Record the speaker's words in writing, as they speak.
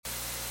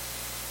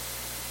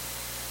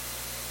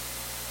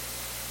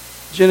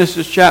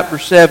Genesis chapter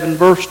 7,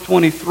 verse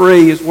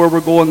 23 is where we're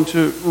going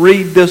to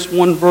read this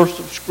one verse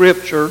of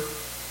Scripture.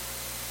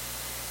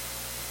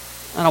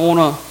 And I want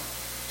to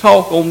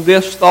talk on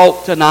this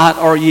thought tonight.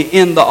 Are you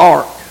in the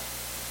ark?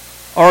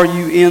 Are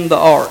you in the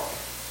ark?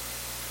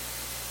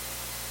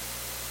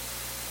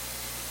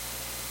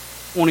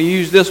 I want to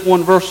use this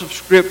one verse of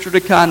Scripture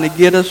to kind of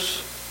get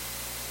us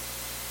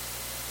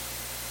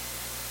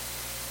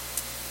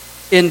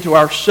into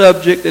our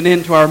subject and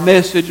into our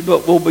message,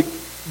 but we'll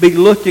be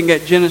looking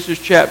at Genesis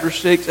chapter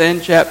 6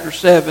 and chapter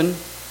 7,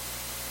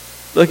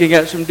 looking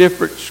at some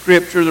different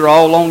scripture. They're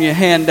all on your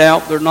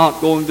handout. They're not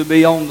going to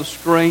be on the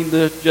screen,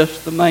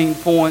 just the main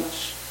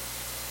points.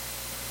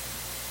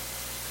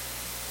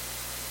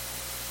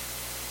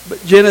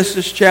 But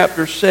Genesis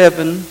chapter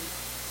 7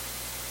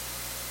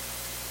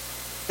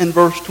 and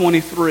verse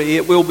 23,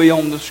 it will be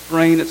on the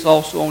screen. It's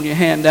also on your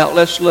handout.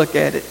 Let's look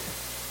at it.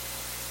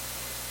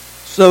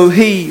 So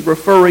he,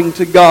 referring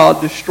to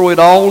God, destroyed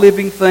all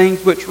living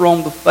things which were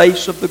on the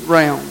face of the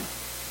ground,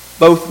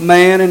 both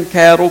man and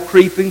cattle,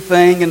 creeping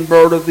thing, and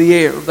bird of the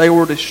air. They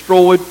were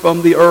destroyed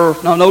from the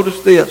earth. Now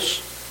notice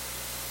this.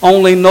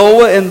 Only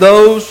Noah and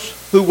those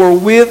who were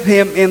with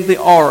him in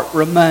the ark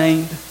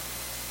remained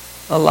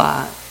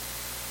alive.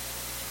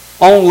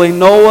 Only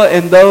Noah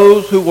and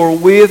those who were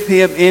with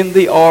him in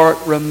the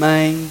ark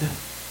remained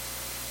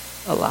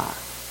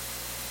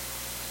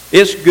alive.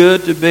 It's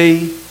good to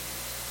be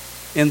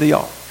in the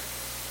ark.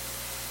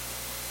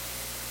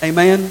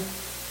 Amen.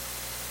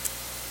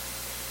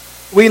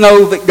 We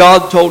know that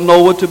God told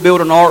Noah to build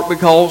an ark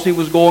because he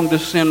was going to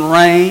send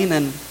rain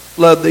and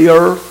flood the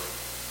earth.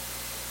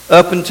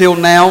 Up until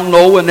now,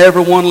 Noah and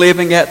everyone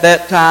living at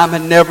that time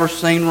had never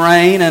seen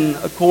rain, and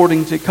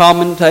according to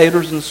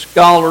commentators and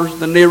scholars,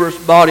 the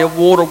nearest body of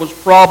water was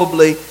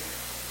probably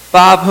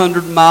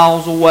 500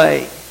 miles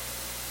away.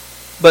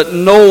 But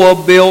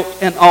Noah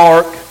built an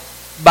ark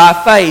by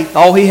faith.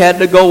 All he had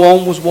to go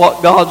on was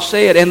what God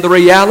said. And the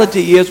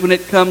reality is, when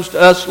it comes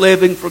to us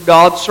living for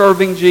God,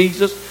 serving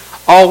Jesus,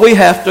 all we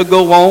have to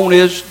go on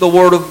is the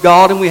Word of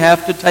God, and we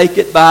have to take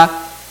it by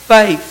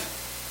faith.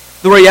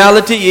 The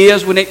reality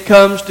is, when it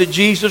comes to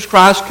Jesus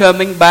Christ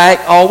coming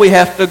back, all we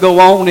have to go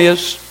on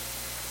is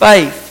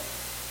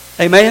faith.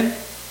 Amen?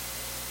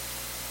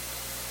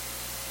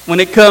 When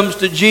it comes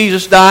to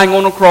Jesus dying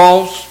on a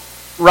cross,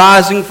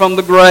 rising from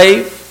the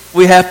grave,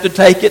 we have to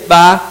take it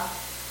by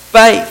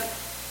faith.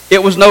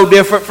 It was no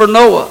different for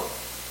Noah.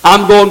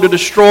 I'm going to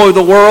destroy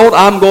the world.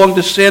 I'm going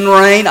to send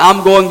rain.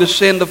 I'm going to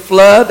send a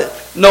flood.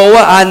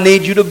 Noah, I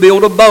need you to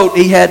build a boat.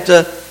 He had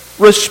to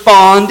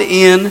respond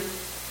in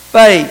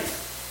faith.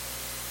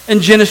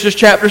 In Genesis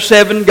chapter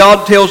 7,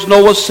 God tells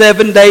Noah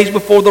 7 days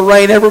before the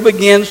rain ever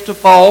begins to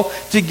fall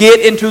to get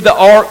into the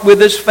ark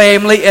with his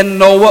family, and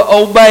Noah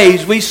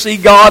obeys. We see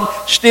God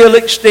still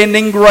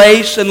extending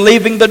grace and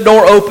leaving the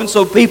door open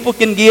so people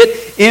can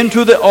get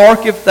into the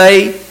ark if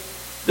they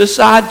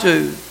decide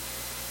to.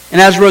 And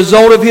as a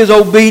result of his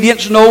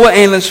obedience, Noah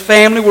and his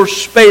family were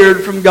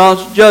spared from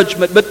God's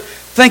judgment. But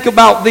think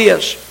about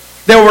this.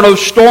 There were no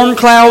storm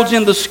clouds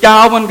in the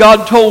sky when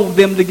God told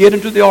them to get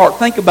into the ark.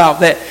 Think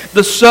about that.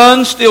 The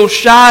sun's still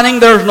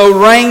shining. There's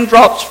no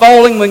raindrops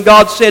falling when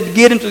God said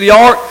get into the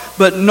ark.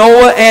 But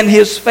Noah and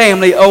his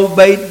family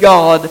obeyed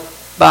God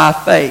by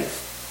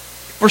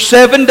faith. For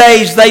 7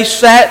 days they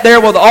sat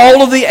there with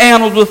all of the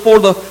animals before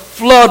the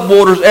flood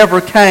waters ever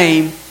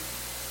came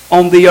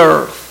on the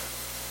earth.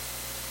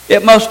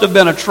 It must have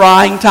been a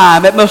trying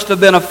time. It must have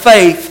been a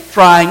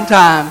faith-trying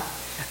time.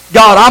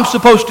 God, I'm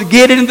supposed to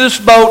get into this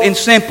boat and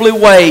simply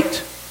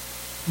wait,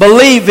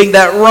 believing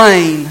that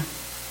rain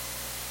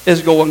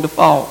is going to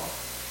fall.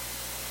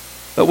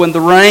 But when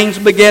the rains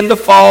began to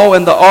fall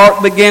and the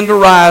ark began to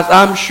rise,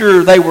 I'm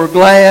sure they were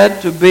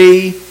glad to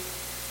be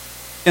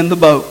in the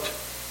boat.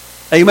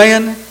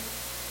 Amen?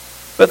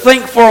 But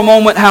think for a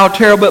moment how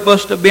terrible it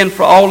must have been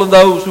for all of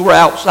those who were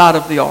outside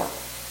of the ark.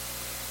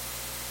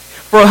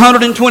 For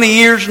 120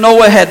 years,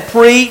 Noah had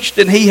preached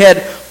and he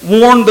had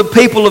warned the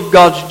people of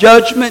God's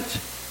judgment.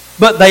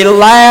 But they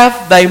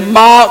laughed, they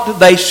mocked,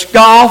 they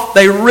scoffed,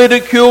 they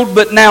ridiculed.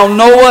 But now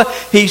Noah,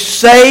 he's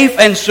safe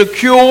and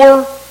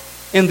secure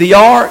in the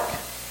ark.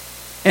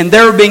 And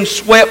they're being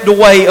swept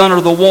away under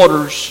the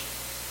waters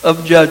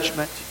of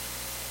judgment.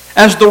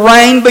 As the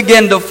rain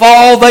began to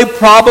fall, they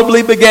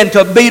probably began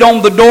to beat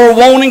on the door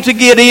wanting to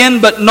get in.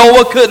 But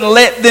Noah couldn't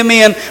let them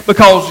in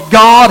because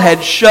God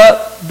had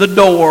shut the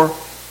door.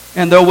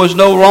 And there was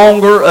no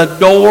longer a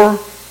door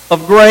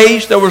of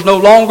grace. There was no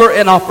longer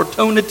an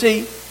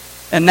opportunity.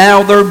 And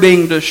now they're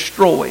being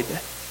destroyed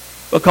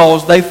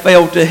because they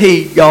failed to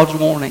heed God's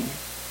warning.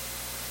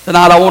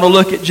 Tonight I want to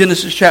look at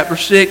Genesis chapter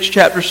 6,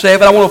 chapter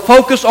 7. I want to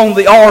focus on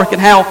the ark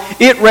and how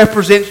it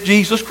represents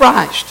Jesus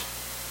Christ.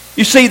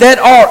 You see, that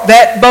ark,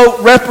 that boat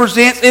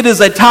represents, it is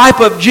a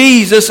type of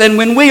Jesus, and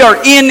when we are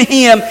in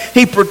Him,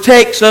 He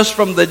protects us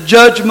from the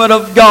judgment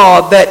of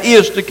God that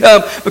is to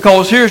come.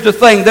 Because here's the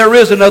thing, there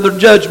is another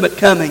judgment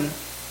coming.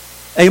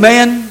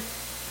 Amen?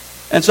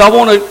 And so I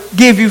want to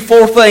give you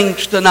 4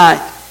 things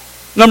tonight.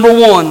 Number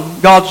 1,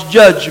 God's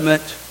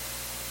judgment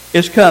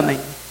is coming.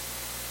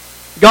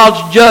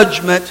 God's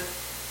judgment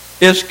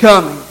is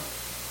coming.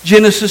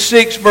 Genesis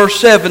 6 verse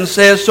 7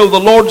 says, "So the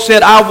Lord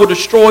said, I will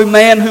destroy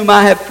man whom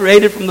I have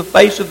created from the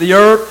face of the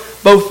earth,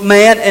 both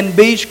man and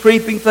beast,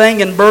 creeping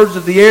thing, and birds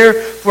of the air,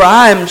 for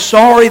I am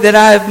sorry that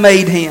I have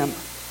made him."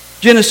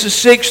 Genesis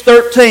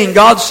 6:13,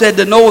 God said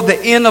to Noah,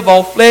 "The end of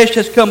all flesh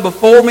has come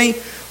before me,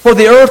 for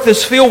the earth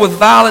is filled with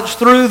violence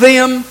through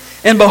them,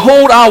 and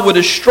behold, I will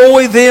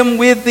destroy them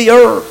with the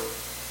earth."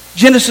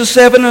 Genesis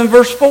 7 and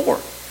verse 4,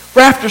 "For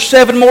after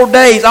 7 more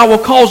days I will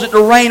cause it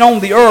to rain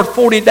on the earth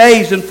 40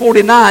 days and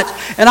 40 nights,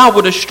 and I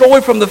will destroy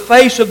from the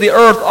face of the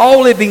earth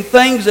all living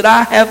things that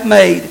I have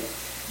made."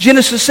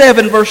 Genesis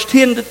 7 verse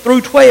 10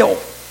 through 12,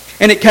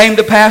 "And it came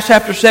to pass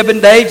after 7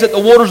 days that the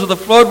waters of the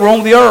flood were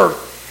on the earth.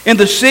 In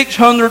the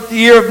 600th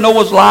year of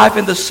Noah's life,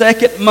 in the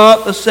 2nd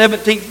month, the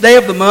 17th day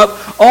of the month,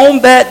 on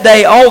that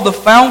day all the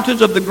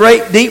fountains of the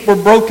great deep were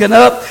broken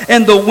up,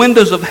 and the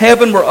windows of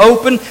heaven were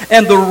opened,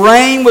 and the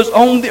rain was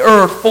on the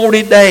earth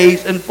 40 days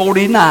and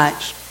 40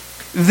 nights.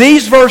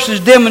 These verses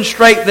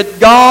demonstrate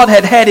that God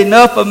had had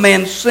enough of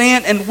man's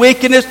sin and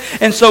wickedness,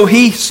 and so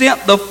He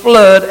sent the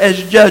flood as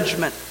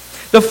judgment.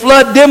 The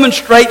flood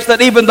demonstrates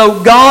that even though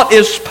God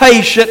is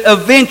patient,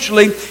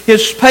 eventually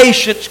His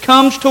patience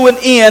comes to an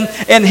end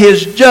and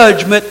His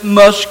judgment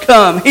must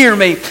come. Hear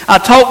me. I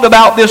talked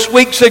about this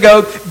weeks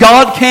ago.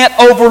 God can't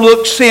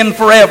overlook sin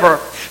forever.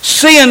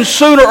 Sin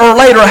sooner or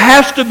later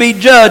has to be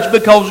judged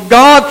because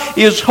God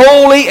is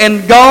holy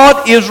and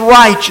God is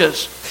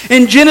righteous.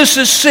 In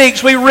Genesis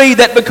 6, we read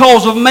that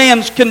because of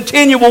man's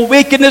continual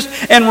wickedness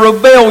and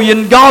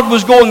rebellion, God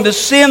was going to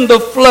send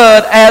the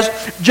flood as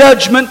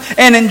judgment.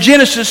 And in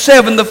Genesis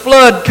 7, the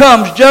flood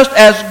comes just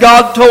as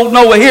God told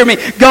Noah. Hear me.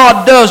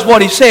 God does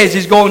what He says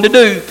He's going to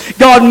do.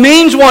 God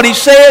means what He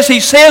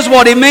says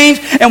what He means.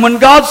 And when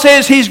God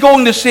says He's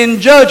going to send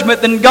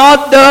judgment, then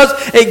God does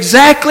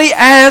exactly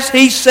as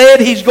He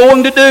said He's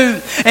going to do.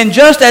 And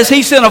just as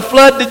He sent a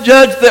flood to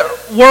judge the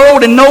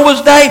world in Noah's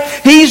day,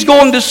 He's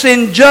going to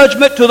send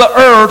judgment to the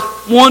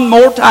earth one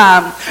more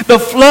time. The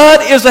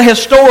flood is a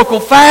historical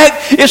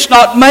fact. It's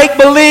not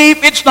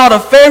make-believe. It's not a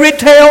fairy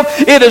tale.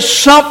 It is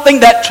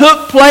something that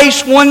took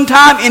place one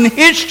time in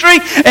history,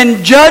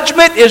 and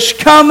judgment is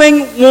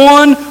coming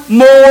one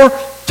more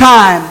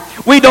time.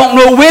 We don't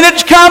know when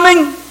it's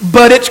coming,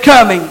 but it's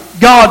coming.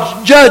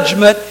 God's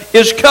judgment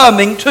is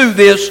coming to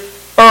this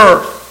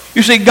earth.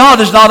 You see,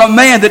 God is not a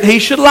man that He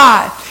should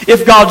lie.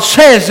 If God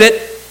says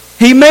it,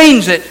 He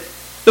means it.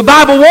 The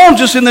Bible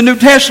warns us in the New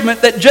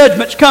Testament that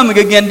judgment's coming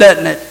again,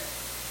 doesn't it?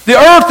 The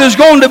earth is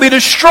going to be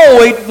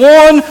destroyed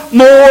one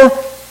more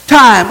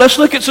time. Let's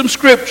look at some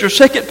scripture.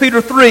 2 Peter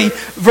 3,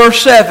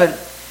 verse 7.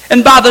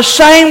 "And by the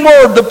same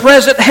word the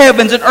present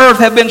heavens and earth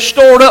have been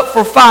stored up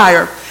for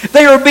fire.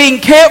 They are being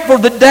kept for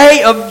the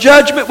day of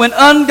judgment when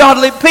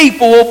ungodly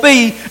people will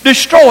be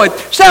destroyed."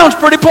 Sounds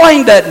pretty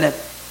plain, doesn't it?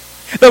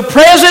 The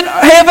present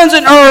heavens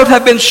and earth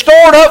have been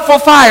stored up for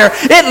fire.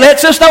 It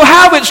lets us know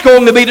how it's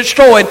going to be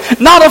destroyed.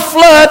 Not a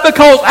flood,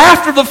 because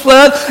after the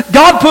flood,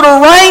 God put a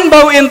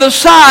rainbow in the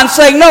sign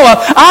saying,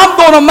 "Noah, I'm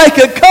going to make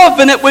a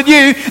covenant with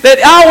you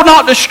that I will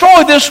not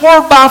destroy this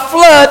world by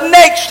flood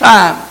next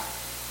time."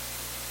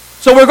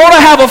 So we're going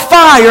to have a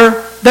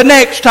fire the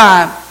next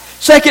time.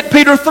 2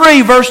 Peter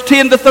 3, verse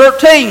 10 to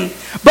 13.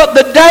 "But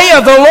the day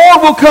of the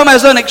Lord will come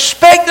as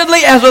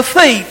unexpectedly as a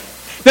thief.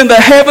 Then the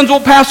heavens will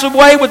pass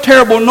away with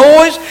terrible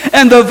noise,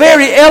 and the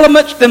very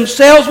elements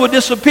themselves will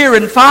disappear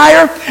in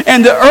fire,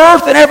 and the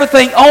earth and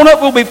everything on it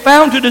will be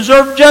found to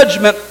deserve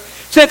judgment.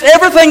 Since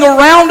everything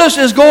around us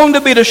is going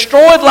to be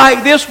destroyed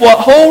like this, what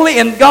holy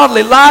and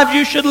godly lives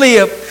you should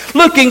live,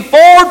 looking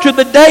forward to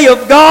the day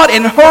of God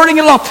and hurrying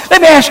along."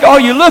 Let me ask you, are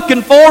you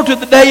looking forward to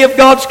the day of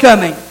God's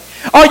coming?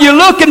 Are you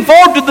looking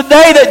forward to the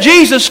day that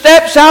Jesus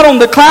steps out on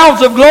the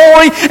clouds of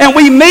glory and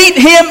we meet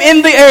Him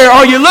in the air?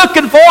 Are you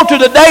looking forward to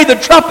the day the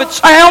trumpet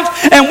sounds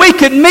and we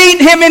can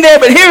meet Him in there?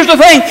 But here's the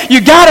thing.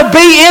 You got to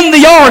be in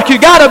the ark. You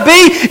got to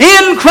be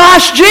in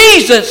Christ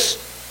Jesus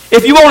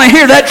if you want to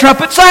hear that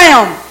trumpet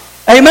sound.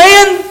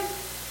 Amen?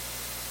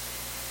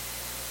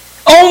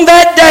 On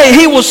that day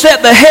He will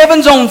set the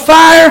heavens on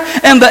fire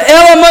and the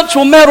elements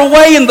will melt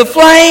away in the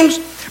flames.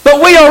 But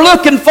we are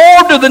looking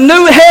forward to the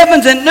new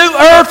heavens and new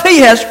earth He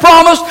has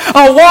promised,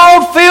 a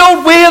world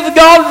filled with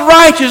God's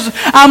righteousness.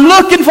 I'm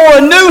looking for a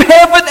new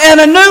heaven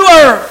and a new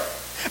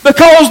earth,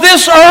 because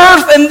this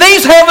earth and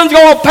these heavens are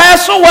going to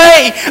pass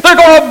away. They're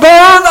going to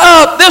burn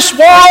up. This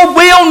world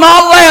will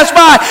not last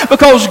by,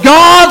 because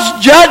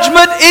God's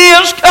judgment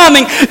is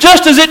coming.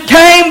 Just as it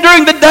came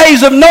during the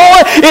days of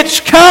Noah,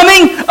 it's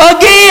coming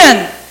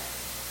again.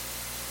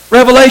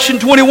 Revelation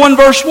 21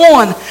 verse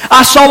 1.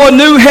 "I saw a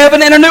new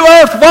heaven and a new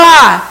earth."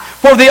 Why?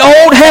 "For the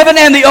old heaven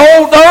and the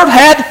old earth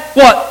had"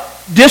 what?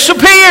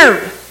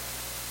 "Disappeared.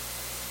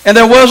 And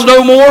there was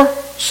no more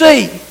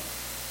sea."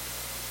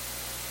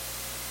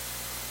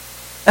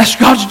 That's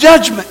God's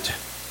judgment.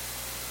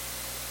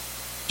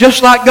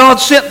 Just like God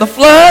sent the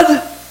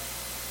flood,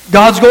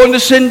 God's going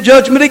to send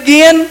judgment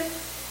again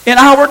in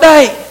our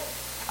day.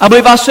 I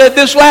believe I said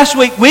this last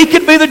week. We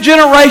could be the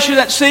generation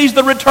that sees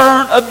the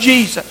return of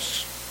Jesus.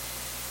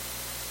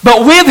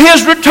 But with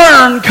His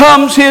return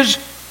comes His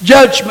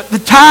judgment, the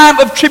time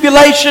of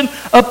tribulation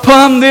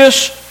upon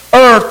this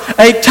earth,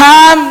 a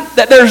time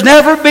that there's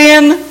never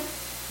been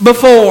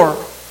before.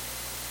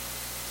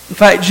 In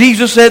fact,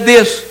 Jesus said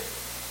this,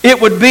 it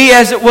would be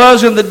as it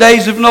was in the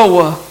days of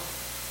Noah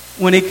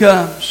when He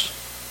comes.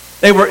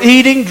 They were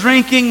eating,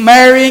 drinking,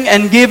 marrying,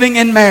 and giving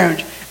in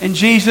marriage. And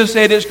Jesus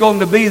said it's going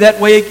to be that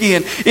way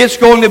again. It's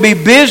going to be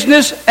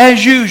business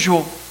as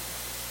usual.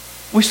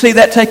 We see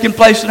that taking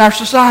place in our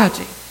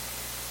society.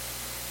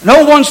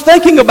 No one's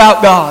thinking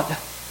about God.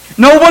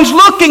 No one's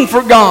looking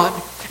for God.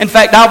 In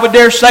fact, I would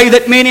dare say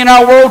that many in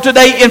our world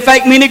today, in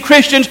fact, many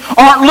Christians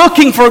aren't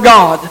looking for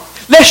God.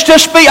 Let's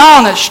just be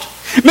honest.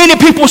 Many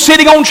people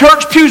sitting on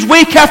church pews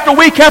week after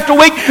week after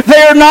week,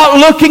 they're not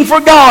looking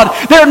for God.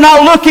 They're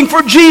not looking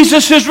for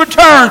Jesus'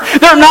 return.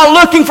 They're not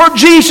looking for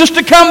Jesus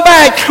to come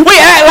back. We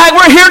act like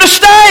we're here to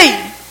stay.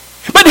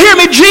 But hear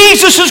me,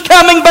 Jesus is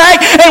coming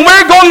back, and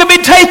we're going to be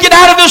taken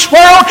out of this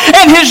world,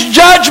 and His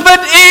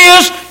judgment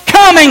is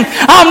coming.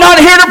 I'm not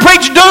here to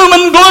preach doom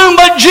and gloom,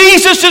 but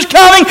Jesus is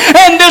coming,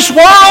 and this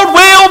world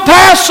will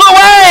pass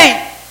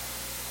away.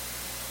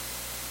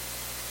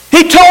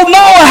 He told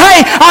Noah,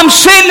 hey, I'm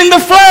sending the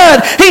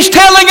flood. He's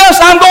telling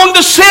us, I'm going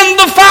to send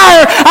the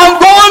fire.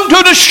 I'm going to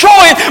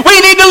destroy it. We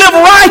need to live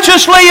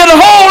righteously and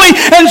holy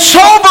and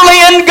soberly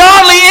and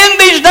godly in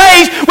these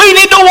days. We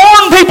need to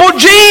warn people,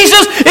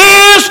 Jesus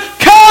is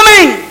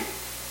coming.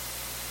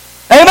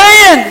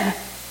 Amen.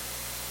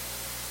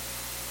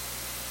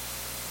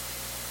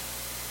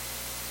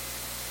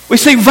 We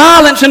see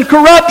violence and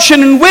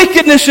corruption and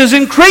wickedness is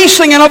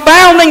increasing and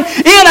abounding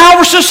in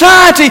our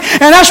society.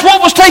 And that's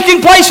what was taking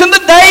place in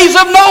the days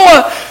of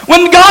Noah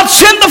when God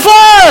sent the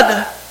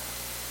flood.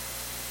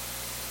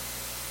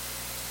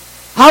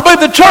 I believe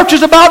the church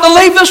is about to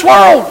leave this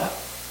world.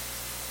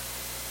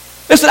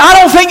 Listen,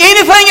 I don't think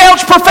anything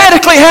else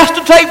prophetically has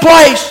to take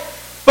place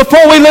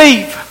before we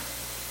leave.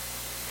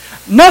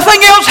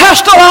 Nothing else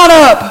has to line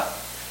up.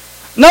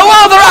 No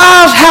other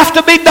I's have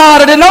to be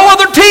dotted and no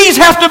other T's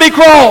have to be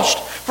crossed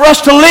for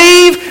us to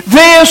leave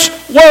this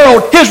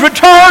world. His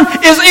return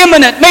is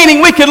imminent,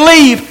 meaning we can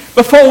leave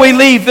before we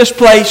leave this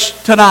place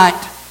tonight.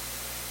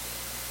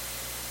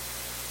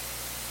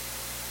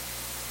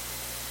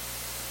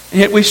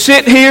 And yet we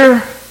sit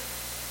here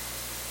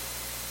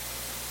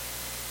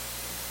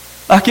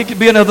like it could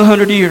be another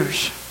 100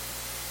 years.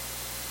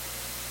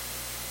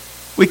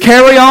 We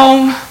carry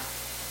on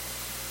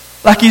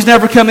like He's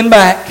never coming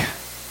back.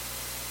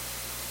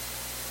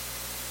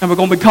 And we're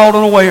going to be caught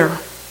unaware.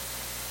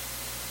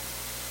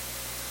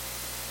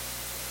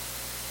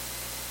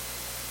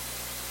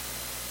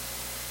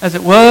 As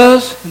it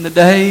was in the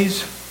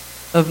days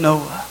of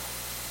Noah,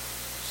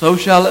 so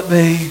shall it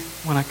be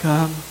when I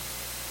come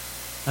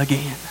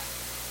again.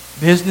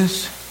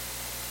 Business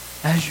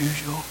as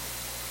usual.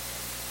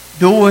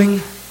 Doing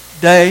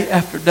day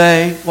after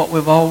day what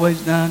we've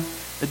always done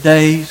the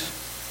days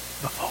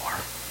before.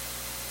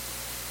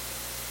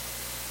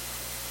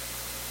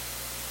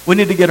 We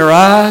need to get our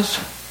eyes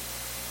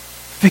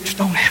fixed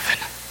on heaven.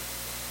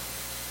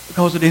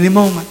 Because at any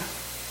moment,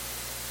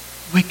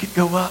 we could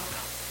go up.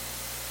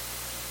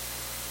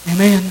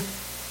 Amen.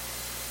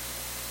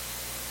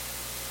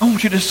 I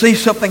want you to see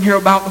something here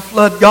about the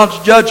flood. God's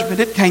judgment,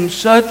 it came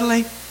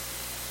suddenly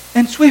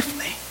and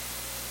swiftly.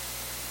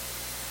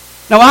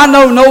 Now I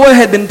know Noah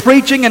had been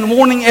preaching and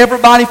warning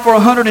everybody for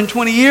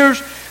 120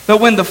 years,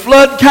 but when the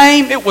flood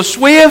came, it was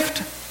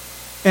swift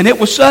and it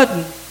was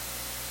sudden.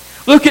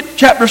 Look at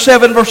chapter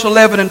 7, verse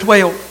 11 and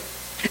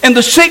 12. In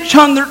the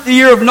 600th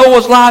year of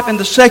Noah's life, in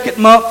the 2nd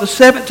month, the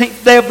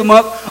 17th day of the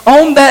month,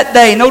 on that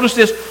day, notice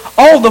this,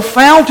 all the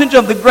fountains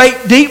of the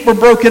great deep were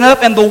broken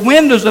up, and the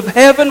windows of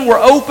heaven were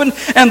opened,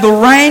 and the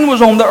rain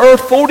was on the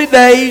earth 40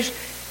 days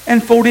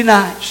and 40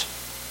 nights.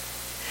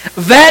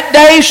 That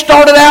day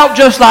started out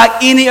just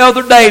like any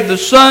other day. The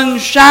sun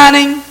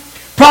shining,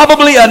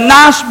 probably a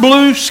nice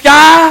blue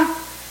sky,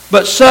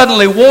 but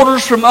suddenly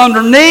waters from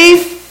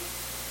underneath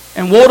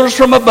and waters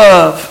from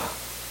above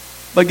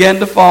began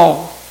to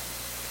fall.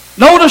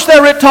 Notice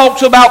there it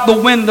talks about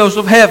the windows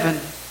of heaven.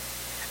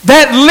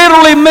 That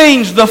literally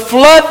means the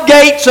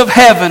floodgates of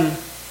heaven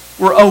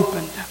were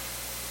opened.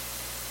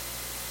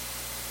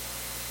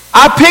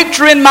 I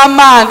picture in my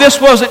mind,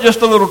 this wasn't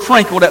just a little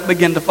trinkle that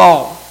began to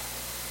fall,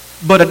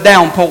 but a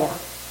downpour.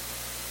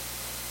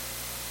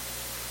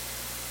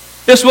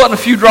 This wasn't a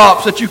few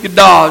drops that you could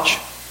dodge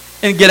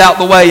and get out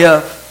the way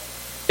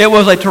of. It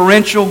was a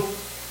torrential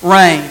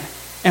rain.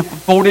 And for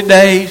 40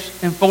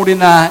 days and 40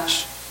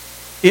 nights,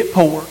 it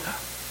poured.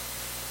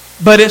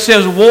 But it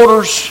says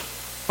waters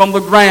from the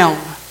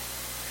ground.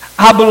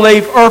 I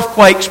believe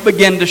earthquakes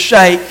begin to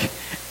shake.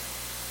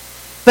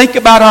 Think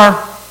about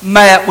our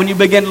map when you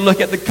begin to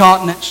look at the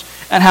continents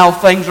and how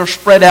things are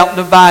spread out and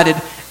divided,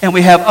 and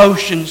we have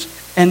oceans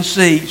and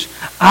seas.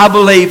 I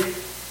believe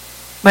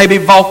maybe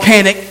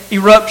volcanic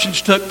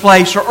eruptions took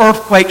place or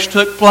earthquakes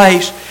took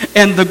place,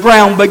 and the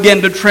ground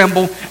began to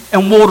tremble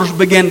and waters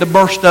began to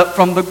burst up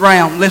from the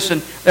ground.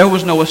 Listen, there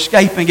was no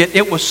escaping it.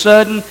 It was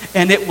sudden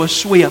and it was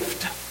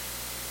swift.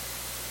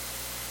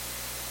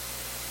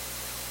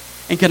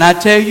 And can I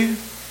tell you,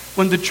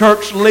 when the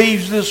church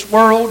leaves this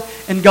world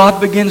and God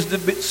begins to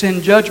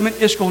send judgment,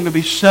 it's going to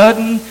be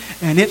sudden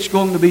and it's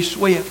going to be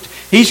swift.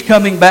 He's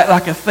coming back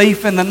like a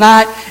thief in the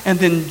night, and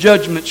then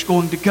judgment's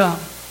going to come.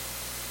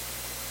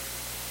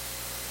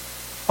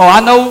 Oh, I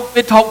know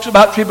it talks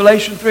about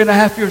tribulation,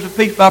 3.5 years of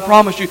peace, but I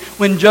promise you,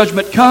 when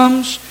judgment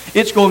comes,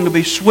 it's going to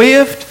be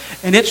swift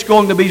and it's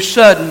going to be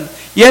sudden.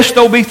 Yes,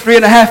 there'll be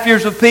 3.5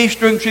 years of peace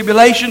during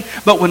tribulation,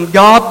 but when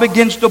God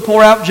begins to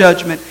pour out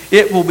judgment,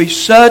 it will be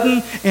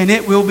sudden and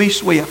it will be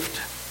swift.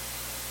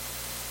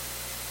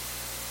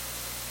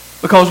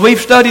 Because we've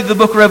studied the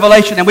book of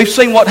Revelation and we've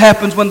seen what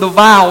happens when the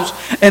vials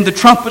and the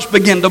trumpets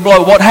begin to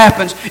blow. What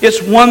happens?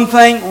 It's one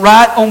thing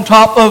right on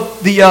top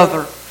of the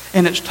other.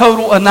 And it's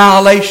total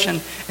annihilation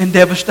and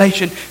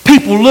devastation.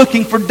 People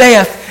looking for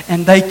death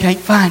and they can't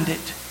find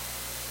it.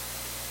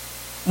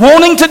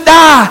 Wanting to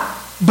die,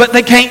 but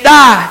they can't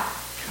die.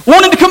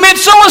 Wanting to commit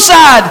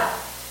suicide,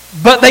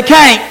 but they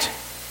can't.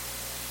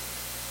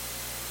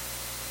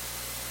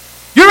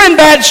 You're in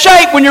bad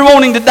shape when you're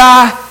wanting to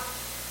die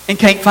and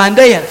can't find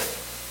death.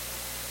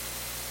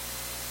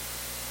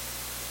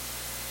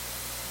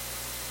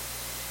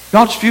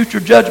 God's future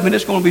judgment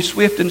is going to be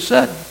swift and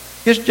sudden.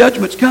 His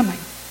judgment's coming.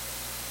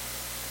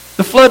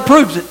 The flood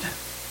proves it.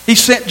 He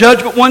sent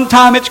judgment one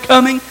time, it's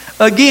coming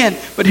again.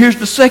 But here's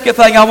the second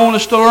thing I want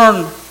us to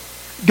learn.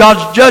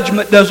 God's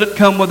judgment doesn't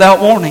come without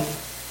warning.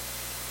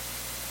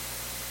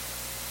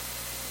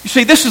 You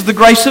see, this is the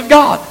grace of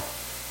God.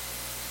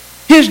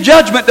 His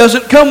judgment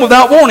doesn't come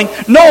without warning.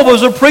 Noah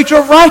was a preacher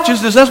of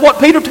righteousness. That's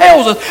what Peter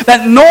tells us.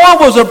 That Noah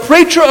was a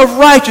preacher of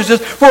righteousness.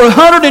 For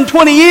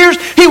 120 years,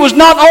 he was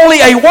not only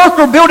a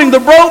worker building the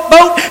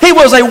boat, he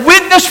was a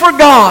witness for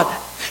God.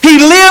 He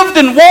lived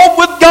and walked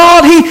with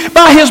God.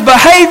 By his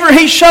behavior,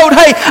 he showed,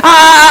 hey,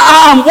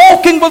 I'm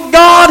walking with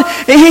God.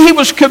 He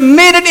was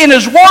committed in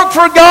his work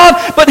for God.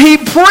 But he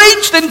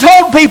preached and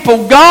told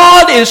people,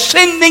 God is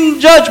sending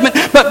judgment.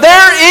 But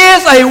there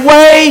is a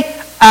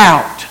way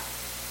out.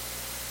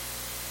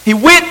 He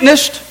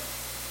witnessed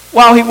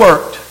while he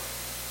worked.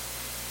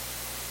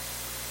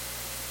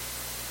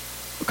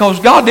 Because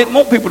God didn't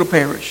want people to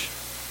perish.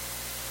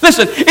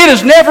 Listen, it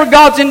is never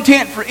God's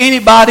intent for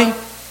anybody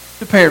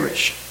to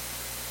perish.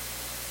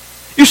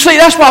 You see,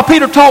 that's why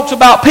Peter talks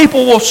about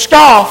people will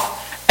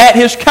scoff at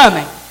his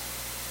coming.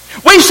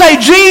 We say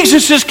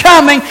Jesus is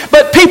coming,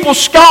 but people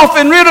scoff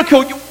and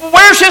ridicule.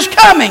 Where's his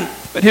coming?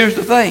 But here's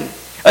the thing.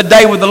 A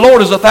day with the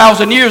Lord is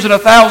 1,000 years, and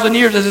 1,000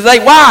 years is a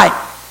day.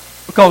 Why?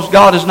 Because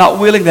God is not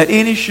willing that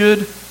any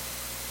should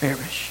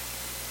perish.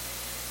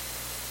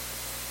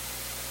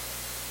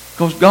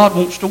 Because God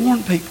wants to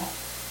warn people.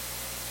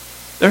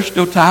 There's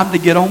still time to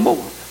get on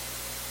board.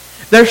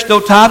 There's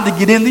still time to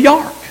get in the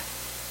ark.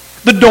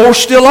 The door's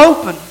still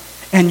open,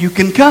 and you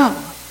can come.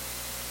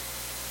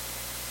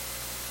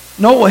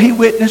 Noah, he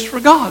witnessed for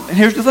God. And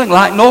here's the thing.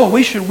 Like Noah,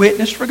 we should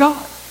witness for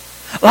God.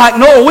 Like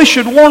Noah, we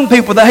should warn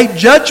people that, hey,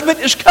 judgment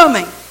is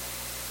coming.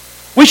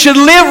 We should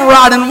live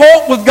right and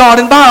walk with God,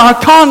 and by our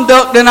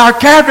conduct and our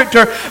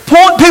character,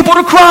 point people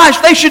to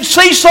Christ. They should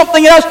see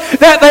something else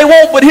that they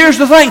won't. But here's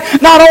the thing.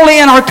 Not only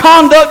in our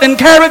conduct and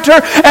character,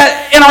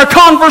 in our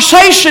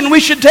conversation,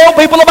 we should tell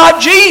people about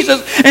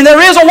Jesus. And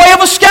there is a way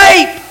of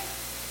escape.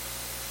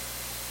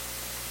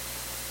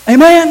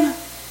 Amen?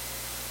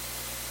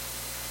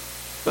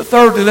 But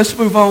thirdly, let's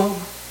move on.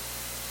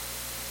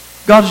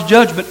 God's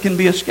judgment can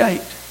be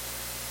escaped.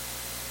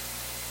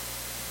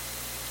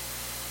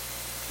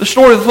 The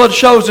story of the flood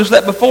shows us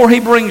that before he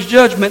brings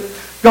judgment,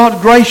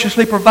 God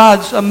graciously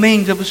provides a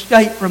means of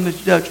escape from his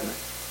judgment.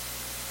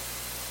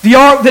 The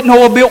ark that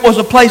Noah built was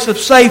a place of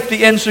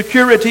safety and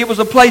security. It was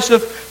a place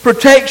of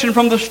protection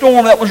from the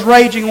storm that was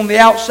raging on the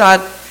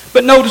outside.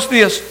 But notice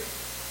this.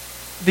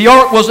 The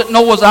ark wasn't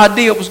Noah's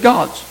idea, it was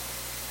God's.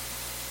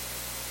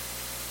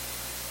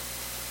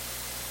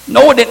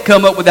 Noah didn't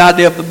come up with the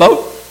idea of the boat.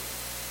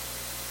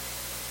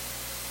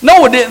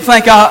 Noah didn't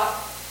think,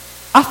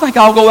 I think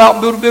I'll go out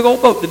and build a big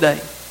old boat today.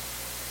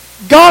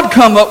 God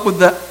come up with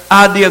the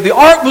idea. The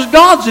ark was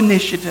God's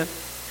initiative.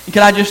 And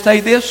can I just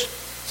say this?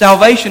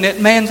 Salvation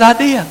isn't man's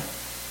idea.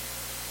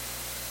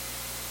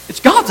 It's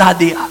God's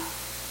idea.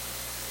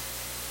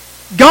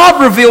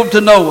 God revealed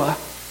to Noah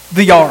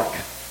the ark.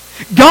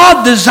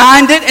 God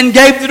designed it and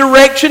gave the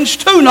directions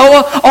to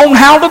Noah on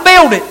how to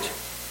build it.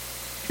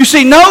 You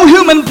see, no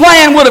human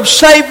plan would have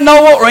saved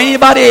Noah or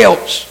anybody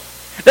else.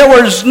 There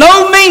was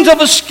no means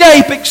of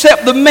escape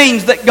except the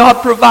means that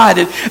God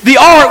provided. The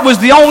ark was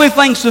the only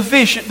thing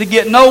sufficient to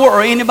get Noah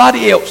or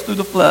anybody else through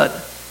the flood.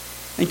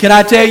 And can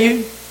I tell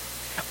you,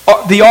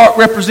 the ark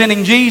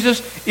representing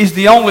Jesus is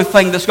the only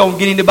thing that's going to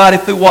get anybody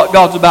through what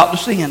God's about to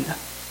send.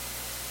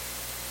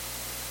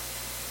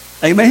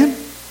 Amen?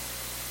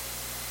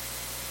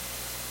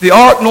 The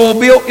ark Noah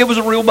built, it was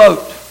a real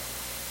boat.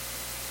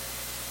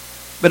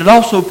 But it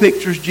also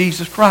pictures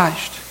Jesus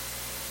Christ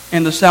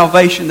and the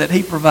salvation that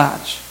he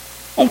provides.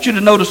 I want you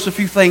to notice a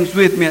few things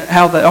with me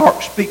how the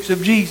ark speaks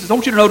of Jesus. I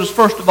want you to notice,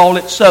 first of all,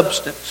 its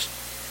substance.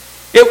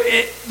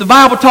 The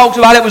Bible talks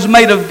about it was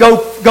made of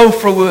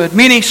gopher wood.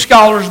 Many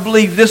scholars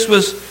believe this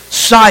was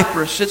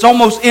cypress. It's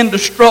almost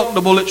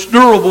indestructible. It's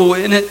durable,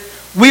 and it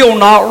will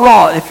not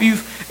rot. If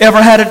you've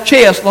ever had a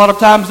chest, a lot of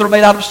times they're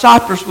made out of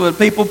cypress wood.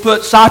 People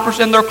put cypress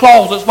in their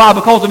closets. Why?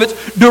 Because of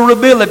its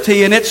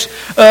durability and its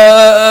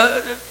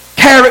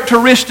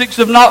characteristics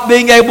of not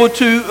being able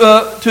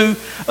to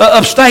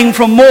abstain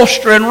from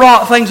moisture and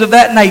rot, things of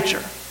that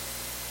nature.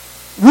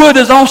 Wood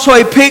is also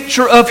a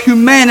picture of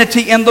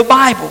humanity in the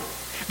Bible.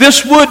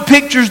 This wood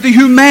pictures the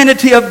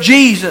humanity of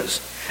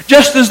Jesus.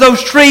 Just as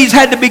those trees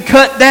had to be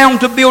cut down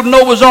to build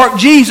Noah's Ark,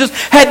 Jesus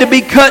had to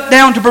be cut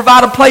down to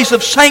provide a place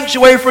of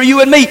sanctuary for you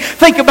and me.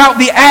 Think about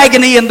the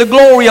agony and the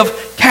glory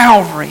of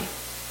Calvary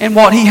and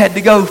what He had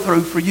to go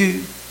through for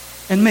you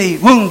and me.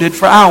 Wounded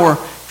for our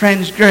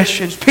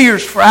transgressions,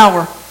 pierced for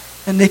our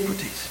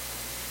iniquities.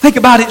 Think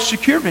about its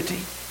security.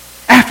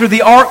 After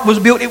the ark was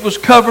built, it was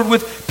covered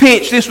with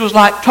pitch. This was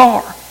like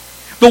tar.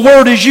 The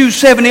word is used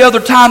 70 other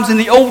times in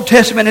the Old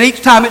Testament, and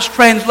each time it's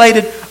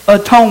translated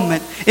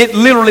atonement. It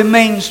literally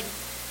means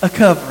a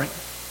covering.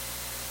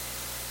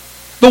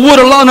 The wood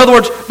alone, in other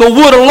words, the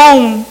wood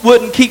alone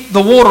wouldn't keep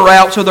the water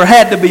out, so there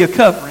had to be a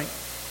covering.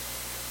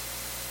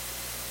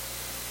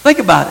 Think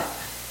about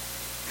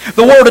it.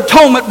 The word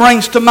atonement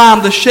brings to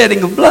mind the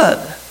shedding of blood.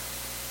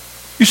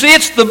 You see,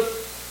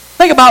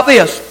 think about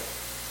this.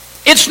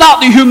 It's not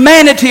the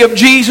humanity of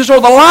Jesus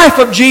or the life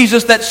of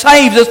Jesus that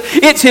saves us.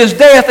 It's His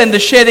death and the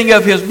shedding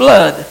of His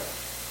blood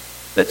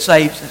that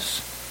saves us.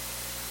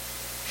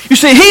 You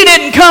see, He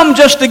didn't come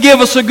just to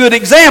give us a good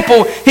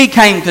example. He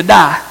came to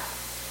die.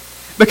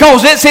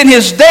 Because it's in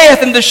His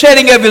death and the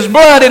shedding of His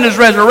blood and His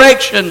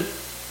resurrection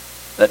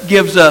that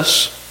gives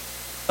us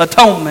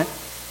atonement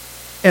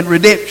and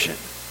redemption.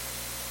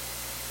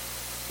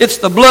 It's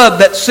the blood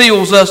that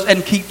seals us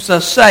and keeps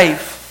us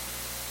safe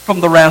from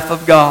the wrath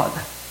of God.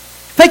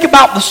 Think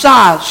about the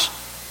size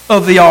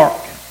of the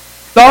ark.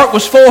 The ark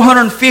was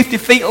 450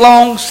 feet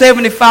long,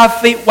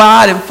 75 feet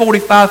wide, and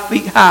 45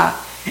 feet high.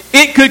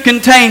 It could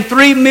contain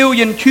 3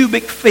 million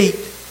cubic feet.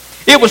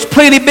 It was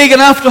plenty big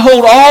enough to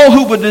hold all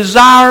who would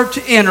desire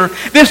to enter.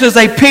 This is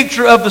a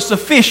picture of the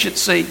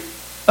sufficiency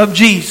of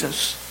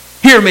Jesus.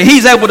 Hear me.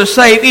 He's able to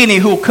save any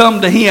who will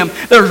come to Him.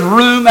 There's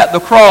room at the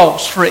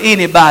cross for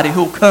anybody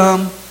who will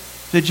come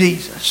to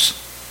Jesus.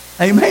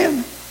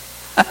 Amen.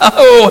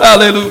 Oh,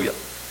 hallelujah.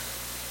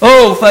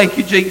 Oh, thank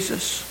you,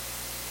 Jesus.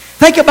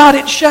 Think about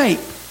its shape.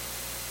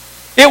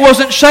 It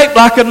wasn't shaped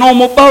like a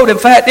normal boat. In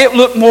fact, it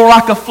looked more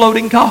like a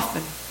floating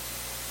coffin.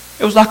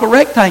 It was like a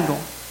rectangle.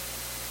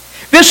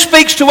 This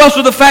speaks to us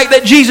of the fact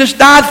that Jesus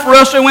died for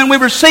us, and when we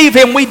receive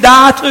Him, we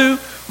die to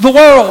the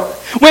world.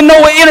 When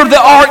Noah entered the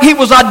ark, he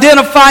was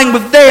identifying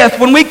with death.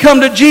 When we come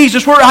to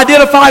Jesus, we're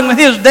identifying with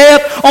His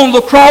death on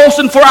the cross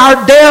and for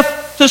our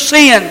death to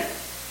sin.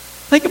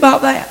 Think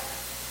about that.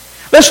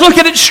 Let's look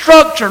at its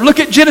structure. Look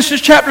at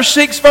Genesis chapter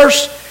 6,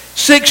 verse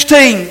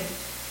 16.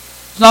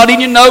 It's not in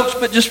your notes,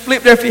 but just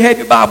flip there if you have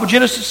your Bible.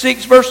 Genesis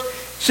 6, verse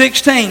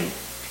 16.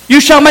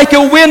 You shall make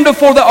a window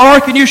for the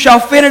ark, and you shall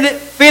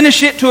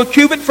finish it to a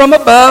cubit from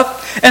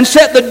above, and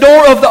set the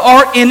door of the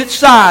ark in its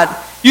side.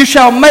 You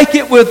shall make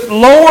it with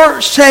lower,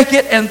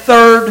 second, and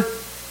third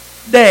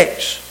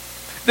decks.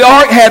 The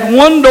ark had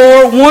one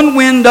door, one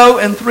window,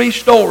 and 3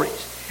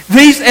 stories.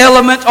 These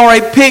elements are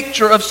a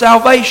picture of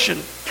salvation.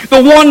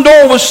 The one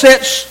door was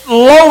set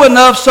low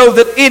enough so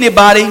that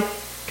anybody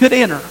could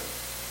enter.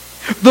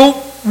 The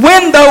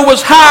window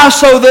was high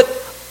so that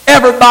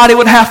everybody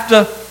would have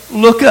to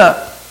look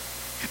up.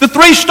 The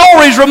 3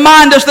 stories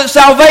remind us that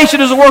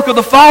salvation is the work of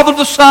the Father,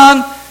 the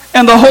Son,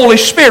 and the Holy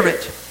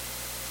Spirit.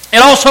 It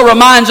also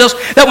reminds us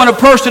that when a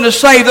person is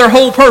saved, their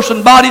whole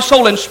person, body,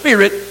 soul, and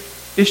spirit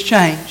is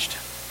changed.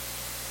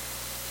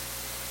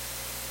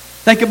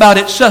 Think about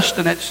its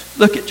sustenance.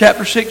 Look at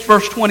chapter 6,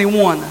 verse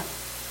 21.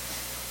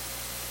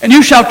 And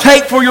you shall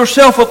take for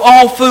yourself of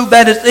all food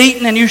that is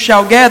eaten, and you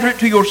shall gather it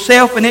to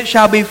yourself, and it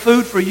shall be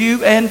food for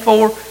you and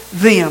for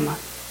them.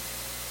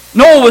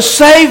 Noah was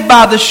saved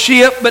by the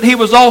ship, but he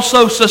was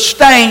also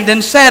sustained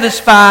and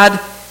satisfied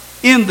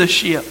in the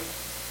ship.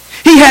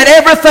 He had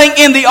everything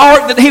in the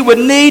ark that he would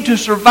need to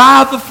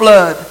survive the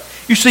flood.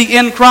 You see,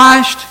 in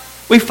Christ,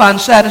 we find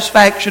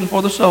satisfaction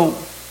for the soul.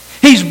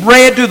 He's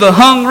bread to the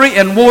hungry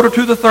and water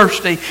to the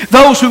thirsty.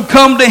 Those who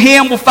come to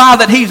Him will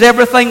find that He's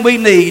everything we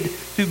need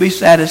to be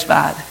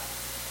satisfied.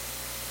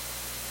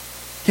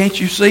 Can't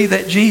you see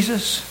that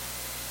Jesus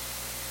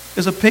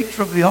is a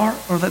picture of the ark,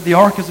 or that the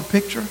ark is a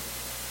picture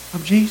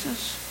of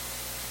Jesus?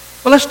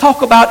 Well, let's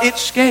talk about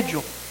its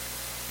schedule.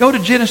 Go to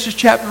Genesis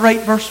chapter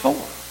 8, verse 4.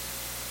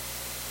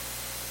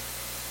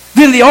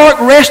 Then the ark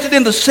rested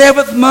in the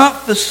 7th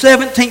month, the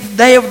 17th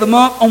day of the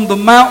month, on the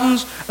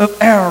mountains of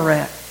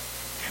Ararat.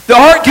 The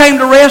ark came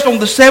to rest on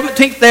the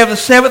 17th day of the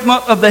 7th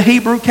month of the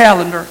Hebrew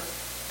calendar.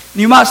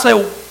 And you might say,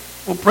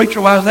 well, preacher,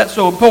 why is that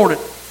so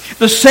important?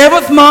 The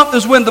 7th month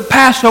is when the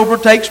Passover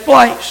takes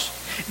place.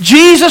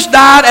 Jesus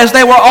died as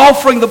they were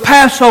offering the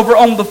Passover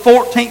on the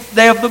 14th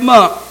day of the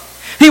month.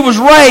 He was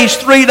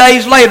raised 3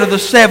 days later, the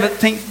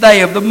 17th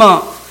day of the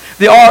month.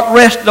 The ark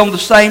rested on the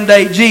same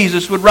day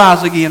Jesus would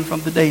rise again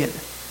from the dead.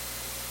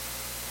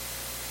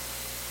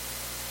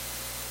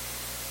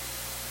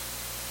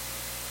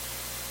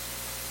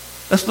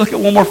 Let's look at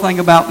one more thing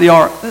about the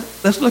ark.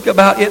 Let's look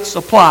about its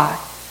supply.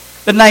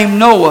 The name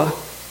Noah,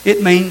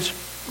 it means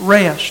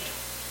rest.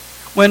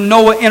 When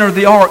Noah entered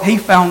the ark, he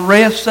found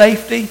rest,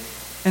 safety,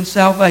 and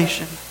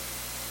salvation.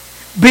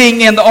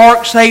 Being in the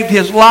ark saved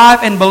his life,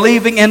 and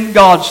believing in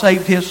God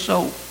saved his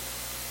soul.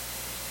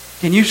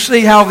 Can you see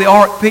how the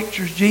ark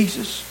pictures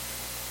Jesus?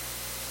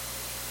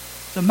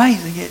 It's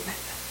amazing, isn't it?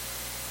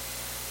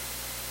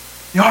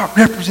 The ark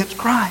represents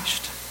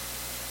Christ.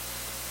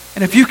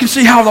 And if you can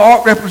see how the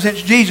ark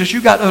represents Jesus,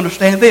 you've got to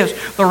understand this.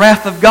 The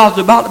wrath of God's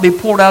about to be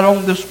poured out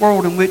on this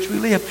world in which we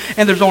live.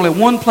 And there's only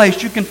one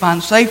place you can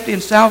find safety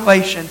and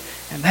salvation,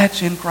 and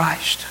that's in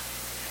Christ.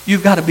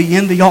 You've got to be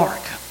in the ark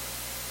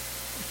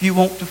if you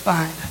want to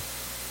find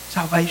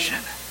salvation.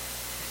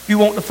 If you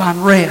want to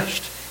find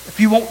rest. If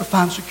you want to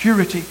find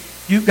security,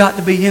 you've got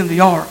to be in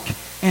the ark.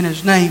 And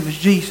His name is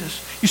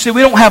Jesus. You see,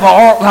 we don't have an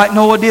ark like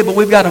Noah did, but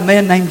we've got a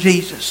man named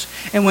Jesus.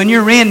 And when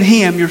you're in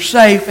Him, you're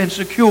safe and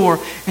secure,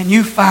 and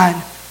you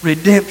find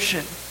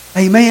redemption.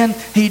 Amen?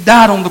 He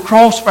died on the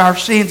cross for our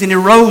sins, and He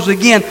rose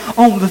again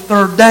on the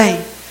third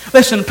day.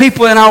 Listen,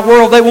 people in our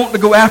world, they want to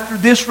go after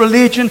this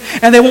religion,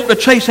 and they want to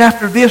chase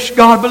after this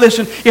God. But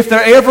listen, if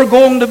they're ever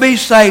going to be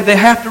saved, they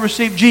have to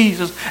receive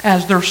Jesus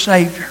as their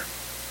Savior.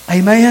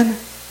 Amen?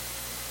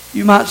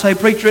 You might say,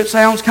 preacher, it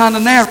sounds kind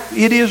of narrow.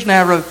 It is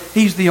narrow.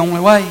 He's the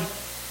only way.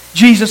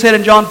 Jesus said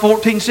in John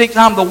 14:6,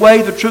 I'm the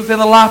way, the truth, and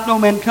the life. No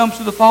man comes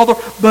to the Father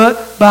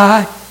but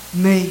by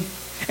me.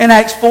 In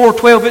Acts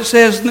 4:12 it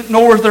says,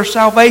 nor is there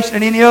salvation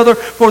in any other,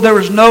 for there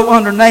is no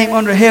other name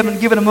under heaven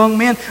given among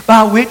men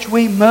by which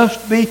we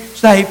must be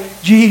saved.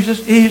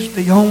 Jesus is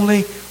the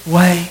only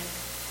way.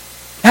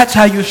 That's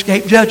how you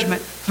escape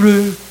judgment,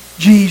 through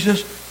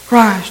Jesus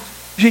Christ.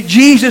 You see,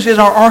 Jesus is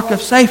our ark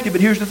of safety,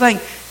 but here's the thing.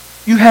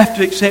 You have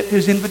to accept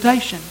His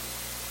invitation.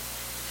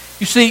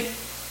 You see,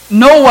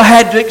 Noah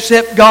had to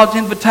accept God's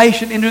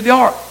invitation into the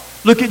ark.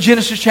 Look at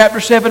Genesis chapter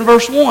 7,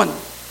 verse 1.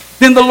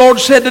 Then the Lord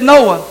said to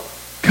Noah,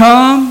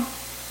 come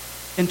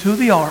into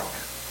the ark.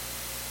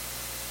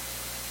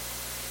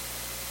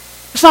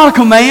 It's not a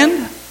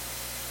command,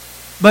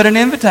 but an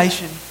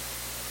invitation.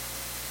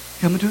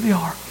 Come into the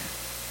ark.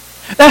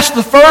 That's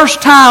the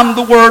first time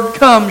the word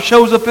come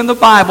shows up in the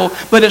Bible,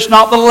 but it's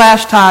not the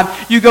last time.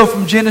 You go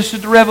from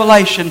Genesis to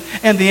Revelation,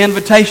 and the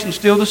invitation's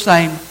still the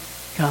same.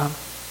 Come.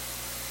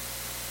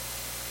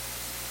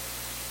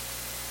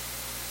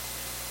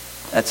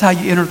 That's how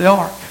you enter the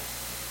ark.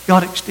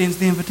 God extends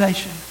the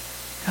invitation.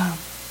 Come.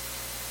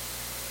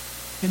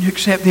 And you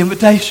accept the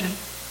invitation,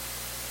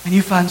 and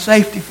you find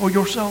safety for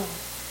your soul.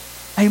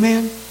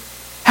 Amen?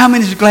 How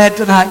many is glad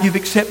tonight you've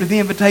accepted the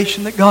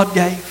invitation that God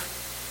gave?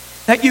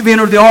 That you've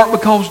entered the ark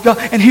because God...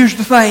 And here's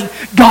the thing.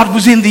 God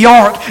was in the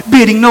ark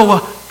bidding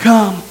Noah,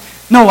 come.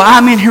 Noah,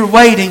 I'm in here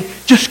waiting.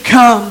 Just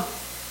come.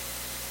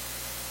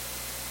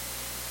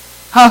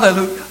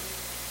 Hallelujah.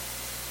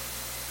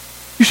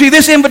 You see,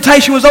 this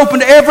invitation was open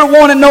to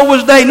everyone in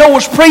Noah's day.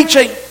 Noah's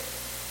preaching.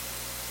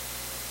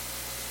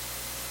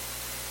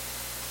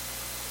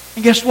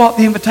 And guess what?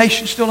 The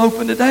invitation's still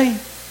open today.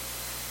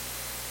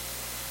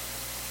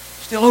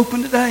 Still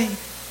open today.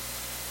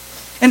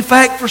 In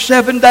fact, for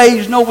 7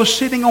 days, Noah was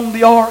sitting on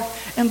the ark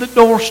and the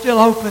door's still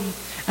open.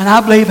 And I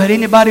believe had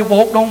anybody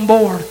walked on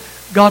board,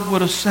 God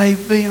would have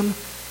saved them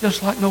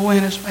just like Noah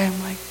and his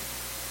family.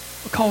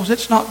 Because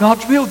it's not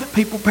God's will that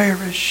people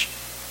perish.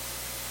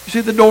 You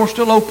see, the door's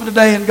still open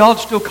today, and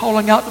God's still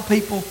calling out to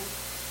people,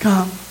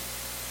 come.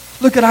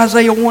 Look at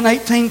Isaiah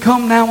 1:18.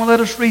 Come now and let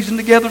us reason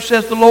together,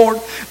 says the Lord.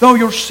 Though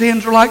your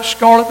sins are like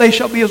scarlet, they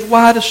shall be as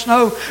white as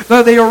snow.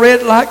 Though they are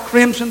red like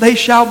crimson, they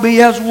shall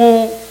be as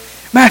wool.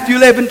 Matthew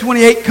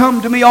 11:28.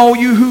 Come to me, all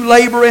you who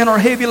labor and are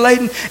heavy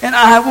laden, and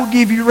I will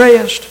give you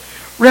rest.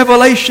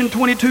 Revelation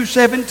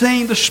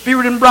 22:17, the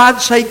Spirit and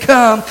bride say,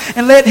 come.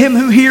 And let him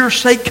who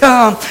hears say,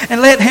 come. And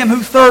let him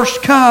who thirsts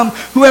come.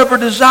 Whoever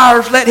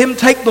desires, let him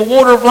take the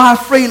water of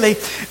life freely.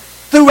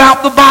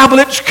 Throughout the Bible,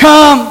 it's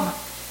come.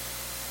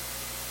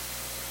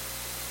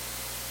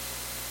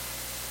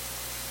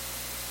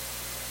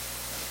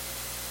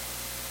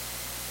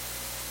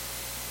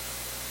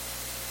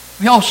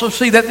 We also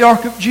see that the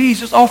ark of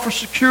Jesus offers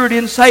security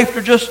and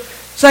safety,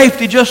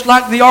 just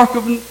like the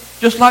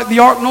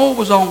ark Noah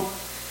was on.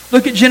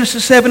 Look at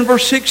Genesis 7,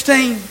 verse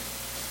 16. It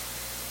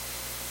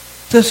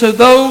says, so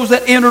those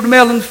that entered,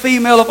 male and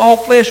female of all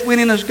flesh, went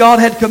in as God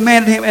had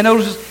commanded him. And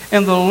notice this,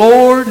 and the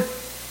Lord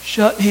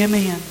shut him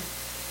in.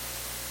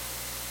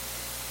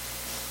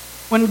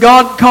 When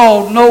God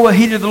called, Noah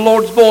heeded the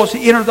Lord's voice.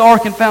 He entered the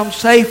ark and found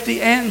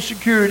safety and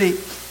security.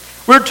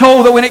 We're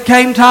told that when it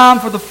came time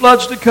for the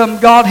floods to come,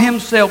 God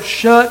Himself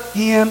shut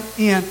him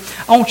in.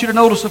 I want you to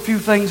notice a few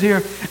things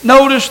here.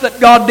 Notice that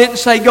God didn't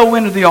say, go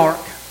into the ark.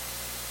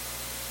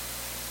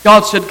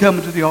 God said, come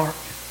into the ark.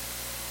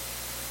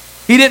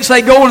 He didn't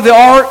say, go into the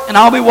ark and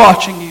I'll be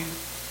watching you.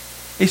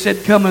 He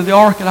said, come into the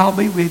ark and I'll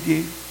be with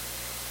you.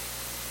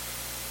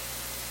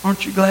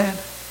 Aren't you glad?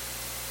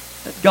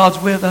 that God's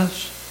with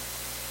us.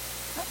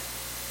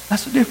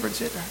 That's the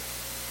difference, isn't there?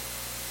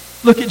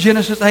 Look at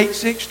Genesis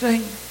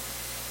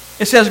 8:16.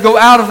 It says, go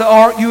out of the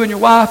ark, you and your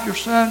wife, your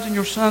sons, and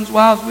your sons'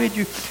 wives with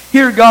you.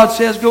 Here God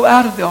says, go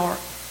out of the ark.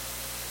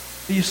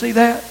 Do you see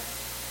that?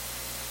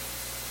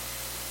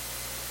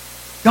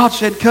 God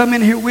said, come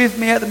in here with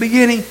me at the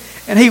beginning,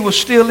 and He was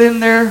still in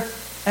there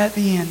at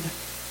the end.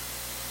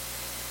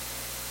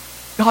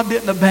 God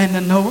didn't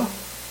abandon Noah.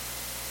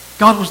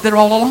 God was there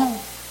all along.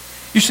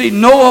 You see,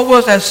 Noah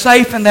was as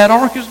safe in that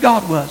ark as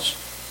God was.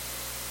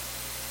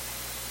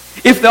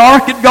 If the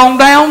ark had gone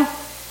down,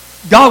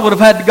 God would have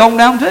had to go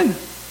down too.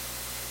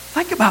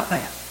 Think about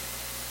that.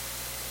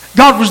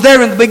 God was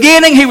there in the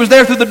beginning. He was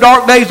there through the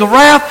dark days of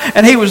wrath.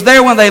 And He was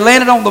there when they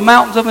landed on the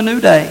mountains of a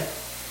new day.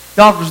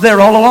 God was there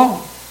all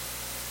along.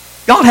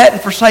 God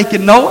hadn't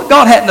forsaken Noah.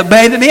 God hadn't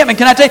abandoned him. And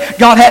can I tell you,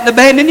 God hadn't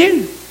abandoned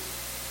you.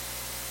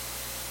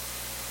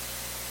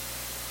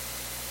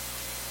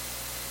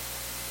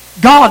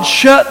 God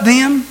shut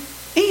them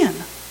in.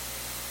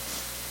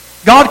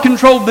 God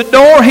controlled the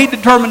door. He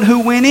determined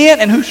who went in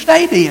and who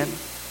stayed in.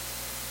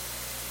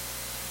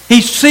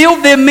 He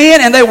sealed them